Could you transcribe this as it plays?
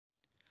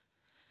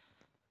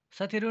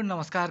साथीहरु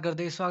नमस्कार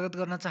गर्दै स्वागत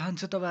गर्न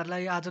चाहन्छु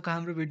तपाईहरुलाई आजको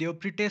हाम्रो भिडियो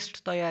प्रिटेस्ट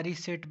तयारी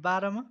सेट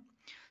 12 मा।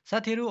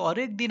 साथीहरु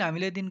हरेक दिन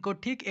हामीले दिनको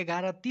ठीक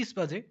 11:30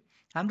 बजे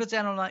हाम्रो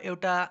च्यानलमा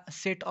एउटा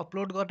सेट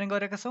अपलोड गर्ने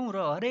गरेका छौं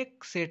र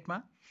हरेक सेटमा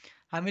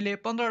हामीले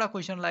 15 वटा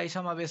क्वेशनलाई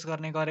समावेश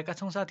गर्ने गरेका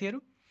छौं साथीहरु।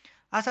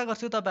 आशा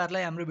गर्छु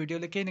तपाईहरुलाई हाम्रो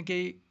भिडियोले केही न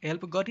केही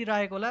हेल्प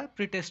गरिरहेको होला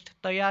प्रिटेस्ट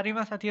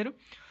तयारीमा साथीहरु।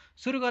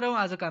 सुरु गरौं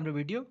आजको हाम्रो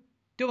भिडियो।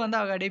 त्यो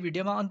भन्दा अगाडि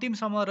भिडियोमा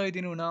अन्तिमसम्म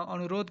रहिदिनु हुन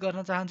अनुरोध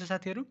गर्न चाहन्छु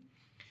साथीहरु।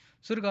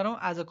 सुरु गरौं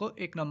आजको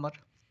 1 number.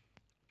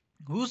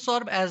 Who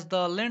serve as the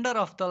lender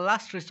of the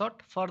last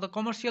resort for the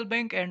commercial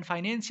bank and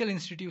financial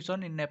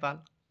institution in Nepal?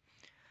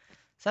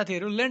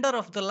 साथीहरु lender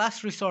of the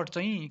last resort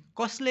चाहिँ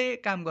कसले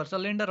काम गर्छ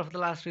lender of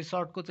the last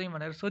resort को चाहिँ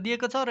भनेर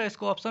सोधिएको छ र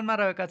यसको अप्सनमा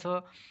रहेका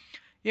छ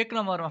 1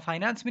 नम्बरमा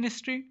फाइनान्स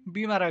मिनिस्ट्री,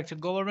 बी मा रहेको छ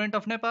गभर्नमेन्ट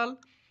अफ नेपाल,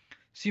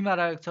 सी मा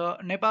रहेको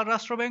छ नेपाल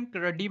राष्ट्र बैंक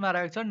र डी मा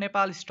रहेको छ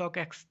नेपाल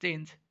स्टक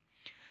एक्सचेन्ज।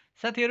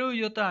 साथीहरु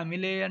यो त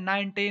हामीले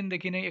 9 10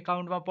 देखि नै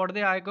अकाउन्टमा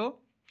पढ्दै आएको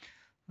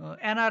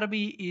NRB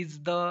is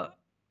the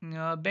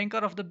banker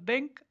of the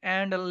bank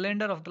and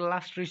lender of the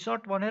last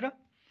resort भनेर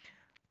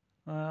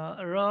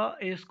र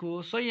यसको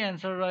सही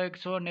आन्सर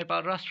रहेको छ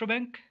नेपाल राष्ट्र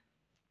बैंक।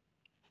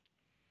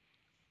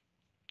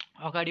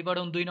 अगाडि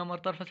बढौं 2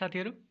 नम्बर तर्फ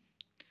साथीहरु।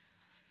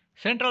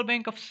 Central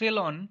bank of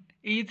salon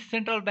is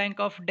central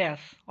bank of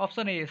dash.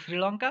 Option A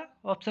Sri Lanka,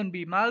 option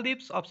be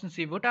Maldives, option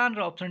C Bhutan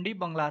र अप्सन डी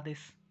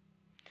बंगलादेश।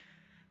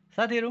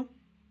 साथीहरु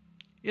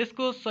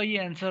यसको सही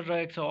आन्सर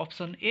रहेको छ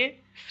option A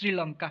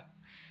Sri Lanka.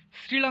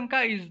 Sri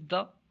is the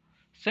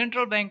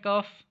central bank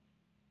of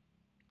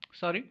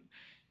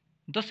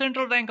the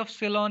central bank of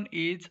Ceylon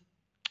is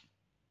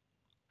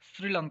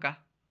Sri Lanka.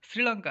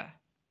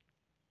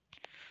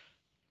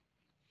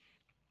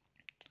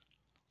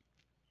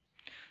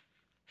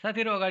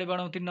 साथीहरु अगाडि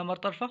बढौं 3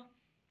 number तर्फ।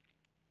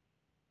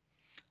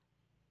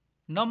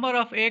 Number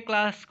of A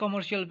class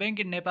commercial bank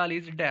in Nepal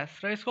is dash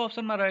र यसको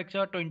अप्सनमा रहेको छ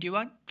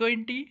 21,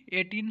 20,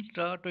 18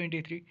 र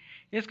 23।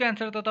 यसको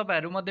आन्सर त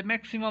तपाईहरु मध्ये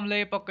म्याक्सिममले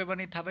पक्कै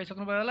पनि थाहा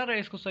पाइसक्नु भयो होला र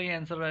यसको सही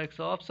आन्सर रहेको छ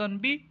अप्सन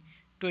बी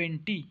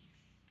 20।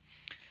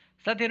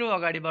 साथीहरु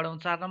अगाडि बढौं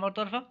 4 नम्बर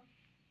तर्फ।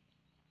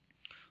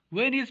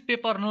 When is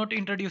paper note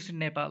introduce in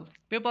Nepal?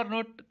 Paper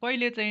note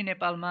कहिले चाहिँ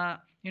नेपालमा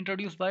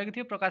इन्ट्रोड्युस भएको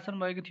थियो, प्रकाशन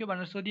भएको थियो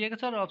भनेर सोधिएको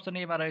छ र अप्सन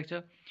ए मा रहेको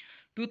छ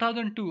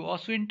 2002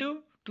 अश्विन 2,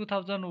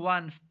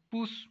 2001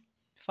 पुस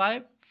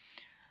 5,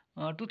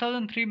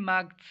 2003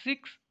 माघ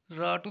 6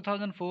 र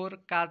 2004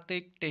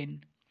 कार्तिक 10।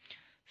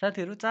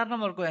 साथीहरु 4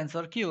 नम्बरको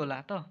आन्सर के होला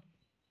त?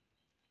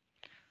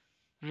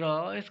 र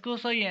यसको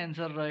सही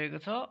आन्सर रहेको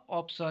छ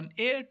अप्सन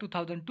ए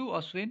 2002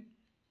 अश्विन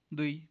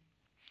 2।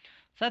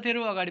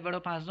 साथीहरु अगाडि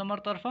बढौं 5 नम्बर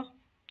तर्फ।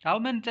 How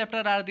many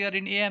chapter are there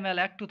in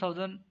AML Act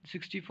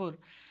 2064?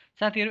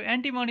 साथीहरु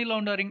एन्टी मनी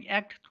लन्डरिङ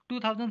एक्ट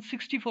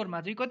 2064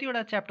 मा चाहिँ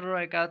कतिवटा च्याप्टर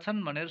रहेका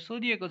छन् भनेर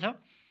सोधिएको छ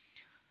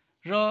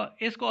र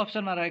यसको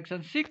अप्सनमा रहेको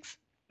छन् 6,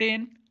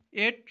 10,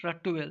 8 र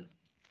 12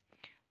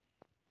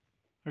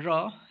 र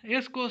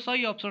यसको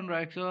सही अप्सन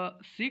रहेको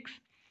छ 6।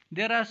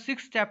 There are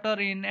 6 chapter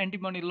in anti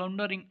money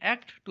laundering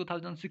act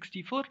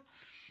 2064।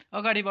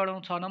 अगाडि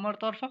बढौं 6 नम्बर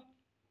तर्फ।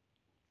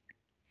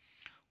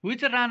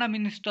 Which Rana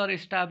minister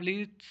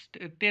established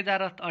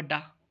Tejarath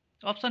अड्डा?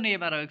 अप्सन ए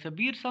मा रहेको छ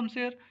वीर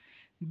शमशेर,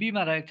 बी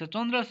मा रहेको छ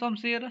चन्द्र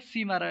शमशेर,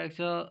 सी मा रहेको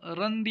छ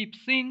रणदीप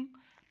सिंह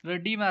र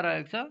डी मा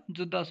रहेको छ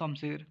जुद्ध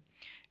शमशेर।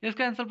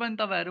 यसको आन्सर पनि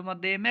तपाईहरु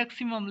मध्ये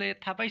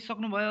म्याक्सिममले थाहा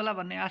पाइसक्नु भयो होला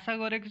भन्ने आशा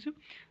गरेको छु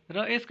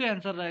र यसको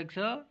आन्सर रहेको छ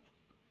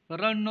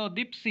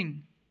रणदीप सिंह।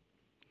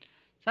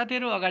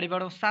 साथीहरु अगाडि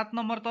बढौं 7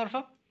 नम्बर तर्फ।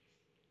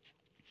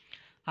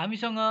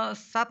 हामीसँग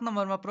 7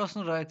 नम्बरमा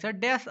प्रश्न रहेको छ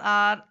dash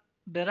are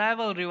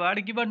variable reward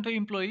given to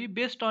employee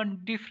based on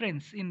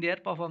difference in their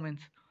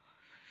performance।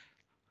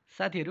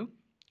 साथीहरु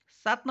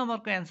 7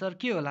 नम्बरको आन्सर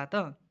के होला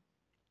त?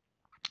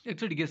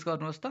 एकचोटी गेस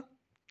गर्नुहोस् त।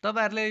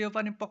 तपाईहरुले यो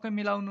पनि पक्कै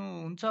मिलाउनु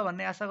हुन्छ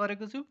भन्ने आशा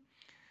गरेको छु।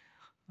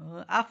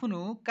 आफ्नो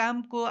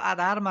कामको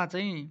आधारमा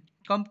चाहिँ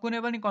कुनै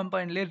पनि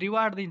कम्पनीले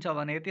रिवार्ड दिन्छ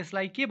भने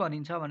त्यसलाई के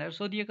भनिन्छ भनेर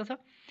सोधिएको छ।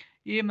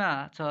 ए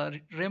मा छ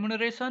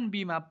रेम्युनरेसन,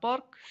 बी मा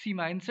पर्क, सी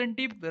मा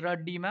इन्सेन्टिभ र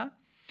डी मा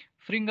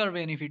फ्रिङ्गर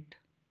बेनिफिट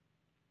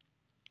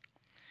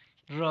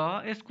र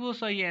यसको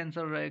सही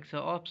आन्सर रहेको छ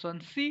अप्सन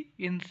सी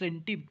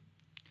इन्सेन्टिभ।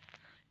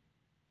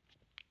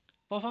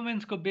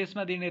 परफर्मेन्सको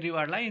बेसमा दिने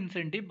रिवार्डलाई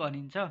इन्सेन्टिभ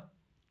भनिन्छ।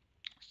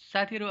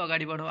 साथीहरु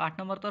अगाडि बढौं 8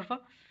 नम्बर तर्फ।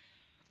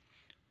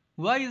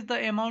 Why is the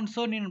amount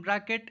shown in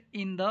bracket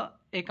in the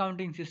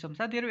accounting system?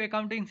 साथीहरु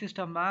एकाउन्टिङ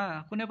सिस्टममा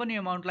कुनै पनि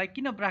अमाउन्टलाई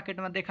किन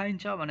ब्राकेटमा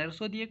देखाइन्छ भनेर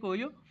सोधिएको हो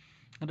यो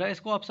र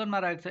यसको अप्सनमा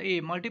रहेको छ ए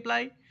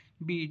multiply,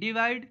 be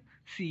divide,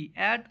 C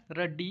add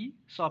र डी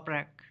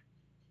सबट्र्याक्ट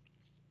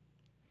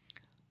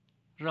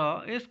र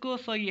यसको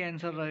सही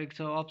आन्सर रहेको छ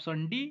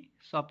अप्सन डी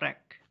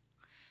सबट्र्याक्ट।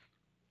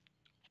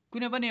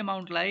 कुनै पनि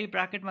अमाउन्टलाई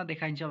ब्राकेटमा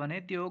देखाइन्छ भने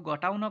त्यो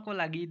घटाउनको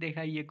लागि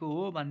देखाइएको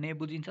हो भन्ने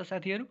बुझिन्छ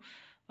साथीहरु।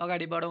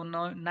 अगाडि बढौं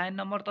 9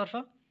 नम्बर तर्फ।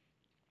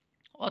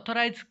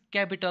 Authorized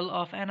capital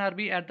of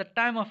NRB at the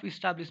time of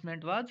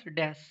establishment was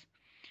dash।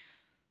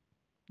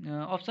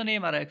 Option A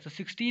मा रहेको छ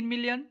 16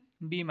 मिलियन,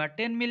 बी मा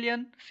 10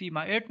 मिलियन, सी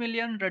मा 8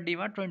 मिलियन र डी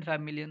मा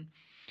 25 मिलियन।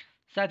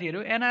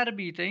 साथीहरु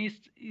एनआरबी चाहिँ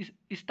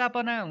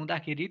स्थापना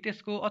हुँदाखेरि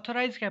त्यसको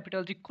अथराइज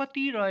क्यापिटल चाहिँ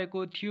कति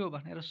रहेको थियो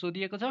भनेर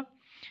सोधिएको छ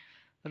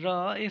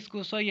र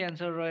यसको सही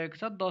आन्सर रहेको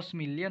छ 10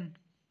 मिलियन।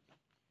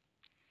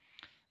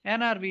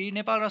 एनआरबी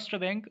नेपाल राष्ट्र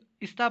बैंक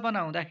स्थापना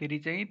हुँदाखेरि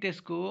चाहिँ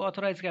त्यसको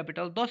अथराइज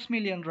क्यापिटल 10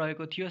 मिलियन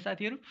रहेको थियो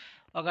साथीहरु।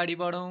 अगाडि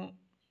बढौं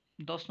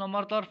 10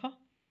 नम्बर तर्फ।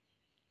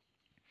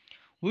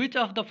 Which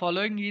of the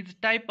following is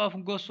type of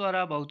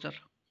गोस्वारा voucher.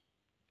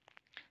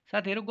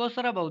 साथीहरु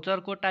गोस्वारा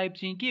भाउचरको टाइप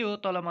चाहिँ के हो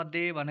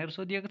तलमध्ये भनेर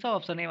सोधिएको छ।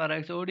 अप्सन ए मा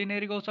रहेको छ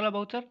अर्डिनरी गौशाला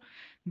भाउचर,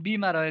 बी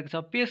मा रहेको छ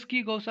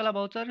पेस्की गौशाला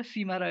भाउचर,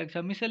 सी मा रहेको छ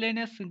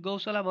मिसेलेनियस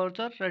गौशाला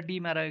भाउचर र डी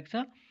मा रहेको छ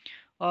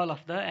अल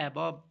अफ द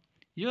एबभ।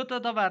 यो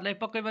त तपाईहरुलाई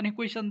पक्कै पनि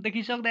क्वेशन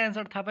देखिसक्दा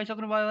आन्सर थाहा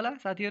पाइसक्नु भयो होला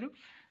साथीहरु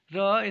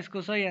र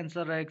यसको सही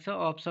आन्सर रहेको छ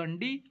option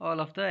D all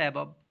of the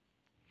above.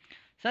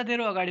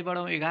 साथीहरु अगाडि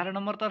बढौं 11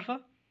 नम्बर तर्फ।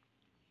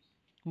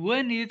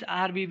 When is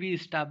RBB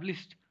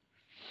established.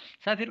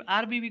 साथीहरु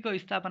आरबीबी को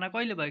स्थापना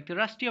कहिले भएको थियो?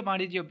 राष्ट्रिय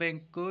वाणिज्य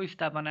बैंकको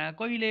स्थापना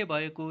कहिले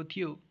भएको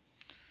थियो?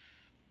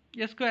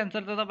 यसको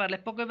आन्सर त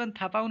तपाईहरुलाई पक्कै पनि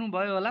थाहा पाउनु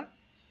भयो होला।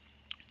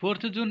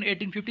 4 जुन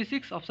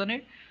 1856 अप्सन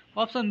ए,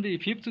 अप्सन बी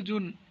 5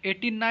 जुन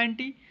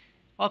 1890,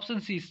 अप्सन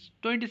सी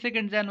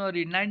 22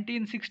 जनवरी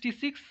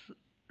 1966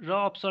 र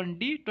अप्सन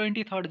डी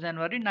 23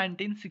 जनवरी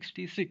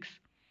 1966।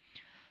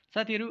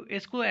 साथीहरु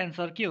यसको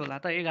आन्सर के होला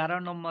त 11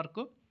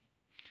 नम्बरको?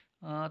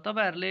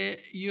 तपाईहरुले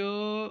यो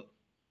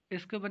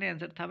यसको पनि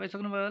आन्सर थाहा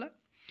पाइसक्नु भयो होला।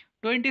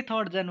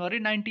 23 जनवरी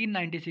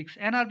 1996।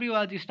 एनआरबी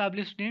वाज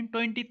इस्टाब्लिश्ड इन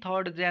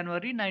 23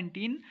 जनवरी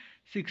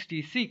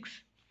 1966।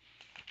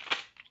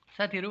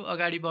 साथीहरु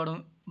अगाडि बढौं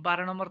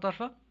 12 नम्बर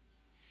तर्फ।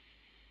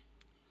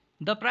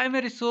 The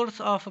primary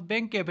source of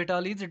bank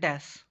capital is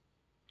dash.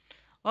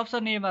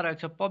 Option A मा रहेको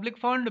छ पब्लिक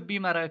फन्ड, बी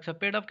मा रहेको छ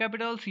पेड अफ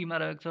क्यापिटल, सी मा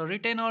रहेको छ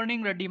रिटेन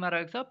अर्निङ र डी मा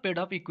रहेको छ पेड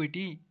अफ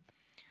इक्विटी।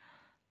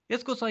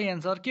 यसको सही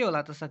आन्सर के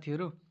होला त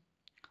साथीहरु?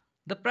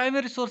 The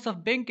primary source of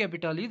bank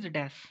capital is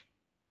dash.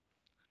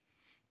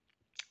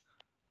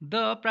 The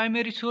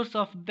primary source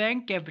of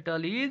bank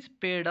capital is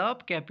paid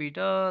of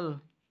capital.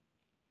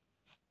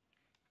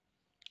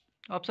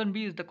 Option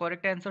be is the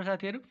correct answer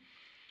साथीहरु।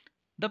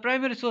 The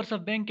primary source of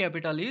bank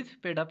capital is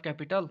paid of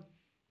capital.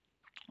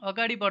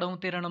 अगाडि बढौं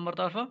 13 number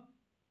तर्फ।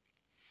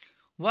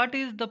 What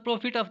is the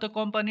profit of the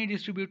company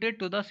distributed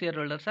two the share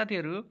holder.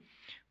 साथीहरु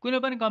कुनै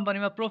पनि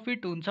कम्पनीमा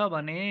profit हुन्छ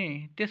भने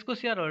त्यसको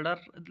शेयर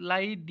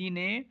होल्डरलाई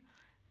दिने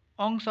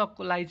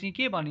अंशलाई चाहिँ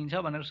के भनिन्छ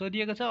भनेर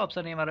सोधिएको छ।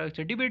 अप्सन ए मा रहेको छ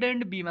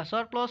डिभिडेन्ड, बी मा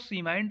सरप्लस,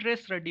 सी मा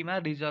इन्ट्रेस्ट र डी मा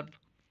रिजर्भ।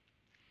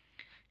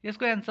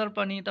 यसको आन्सर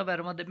पनि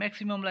तपाईहरु मध्ये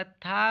म्याक्सिममलाई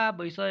थाहा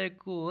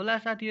भइसकेको होला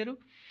साथीहरु।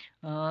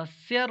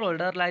 शेयर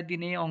होल्डरलाई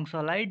दिने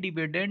अंशलाई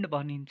डिभिडेन्ड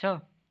भनिन्छ।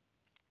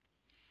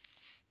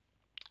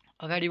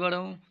 अगाडि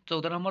बढौं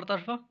 14 नम्बर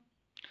तर्फ।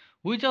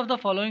 Which of the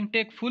following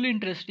take full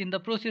interest in the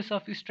process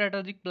of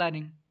strategic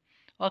planning.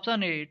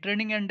 Option A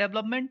training and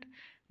development,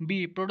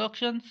 be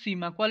production, C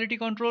मा क्वालिटी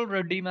कन्ट्रोल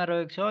र डी मा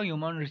रहेको छ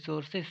ह्युमन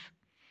रिसोर्सेस।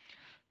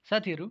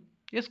 साथीहरु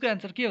यसको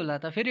आन्सर के होला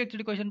त? फेरि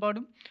एकचोटी question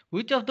पढौं।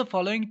 Which of the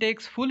following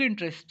takes full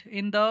interest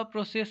in the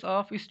process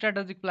of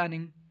strategic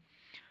planning.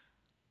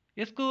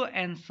 यसको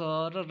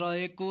आन्सर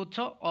रहेको छ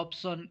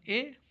option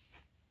A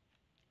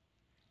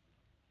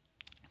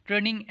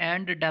training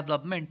and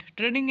development.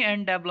 Training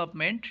and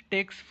development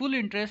takes full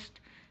interest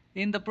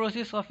in the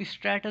process of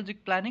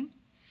strategic planning.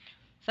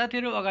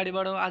 साथीहरु अगाडि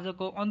बढौं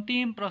आजको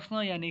अन्तिम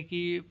प्रश्न यानी कि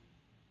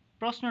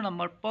प्रश्न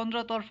नम्बर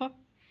 15 तर्फ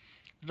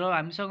र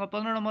हामीसँग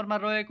 15 नम्बरमा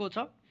रहेको छ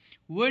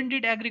when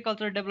did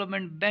agriculture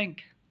development bank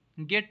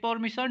get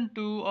permission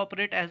to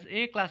अपरेट as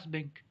a class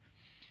bank.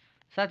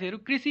 साथीहरु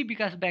कृषि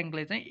विकास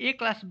बैंकले चाहिँ ए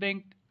क्लास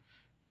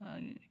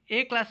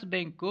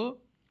बैंकको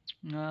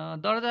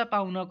दर्जा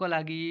पाउनको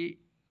लागि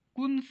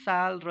कुन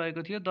साल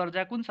रहेको थियो,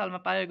 दर्जा कुन सालमा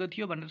पाएको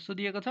थियो भनेर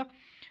सोधिएको छ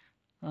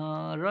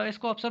र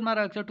यसको अप्सनमा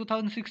रहेको छ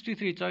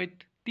 2063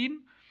 चैत 3,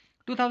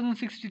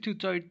 2062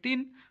 चैत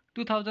 3,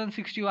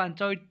 2061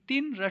 चैत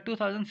 3 र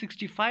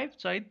 2065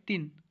 चैत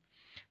 3।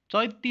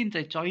 चैत 3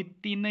 चाहिँ चैत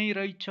 3 नै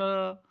रहेछ।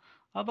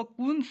 अब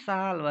कुन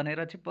साल भनेर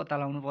चाहिँ पत्ता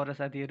लगाउनु पर्यो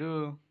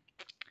साथीहरु।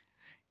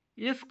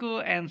 यसको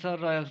आन्सर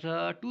रहेको छ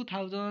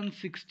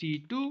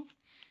 2062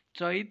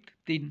 चैत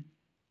 3।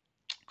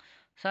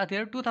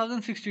 साथीहरु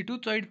 2062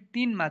 चैत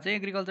 3 मा चाहिँ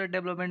agriculture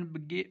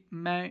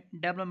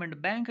development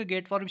bank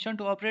get permission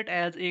to अपरेट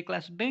as a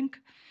class bank.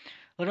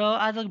 र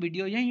आजको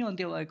भिडियो यही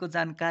अन्त्य भएको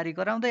जानकारी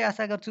गराउँदै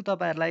आशा गर्छु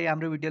तपाईहरुलाई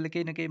हाम्रो भिडियोले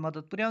केही न केही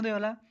मद्दत पुर्याउँदै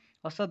होला।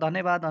 हस्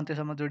धन्यवाद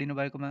अन्त्यसम्म जोडिनु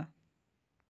भएकोमा।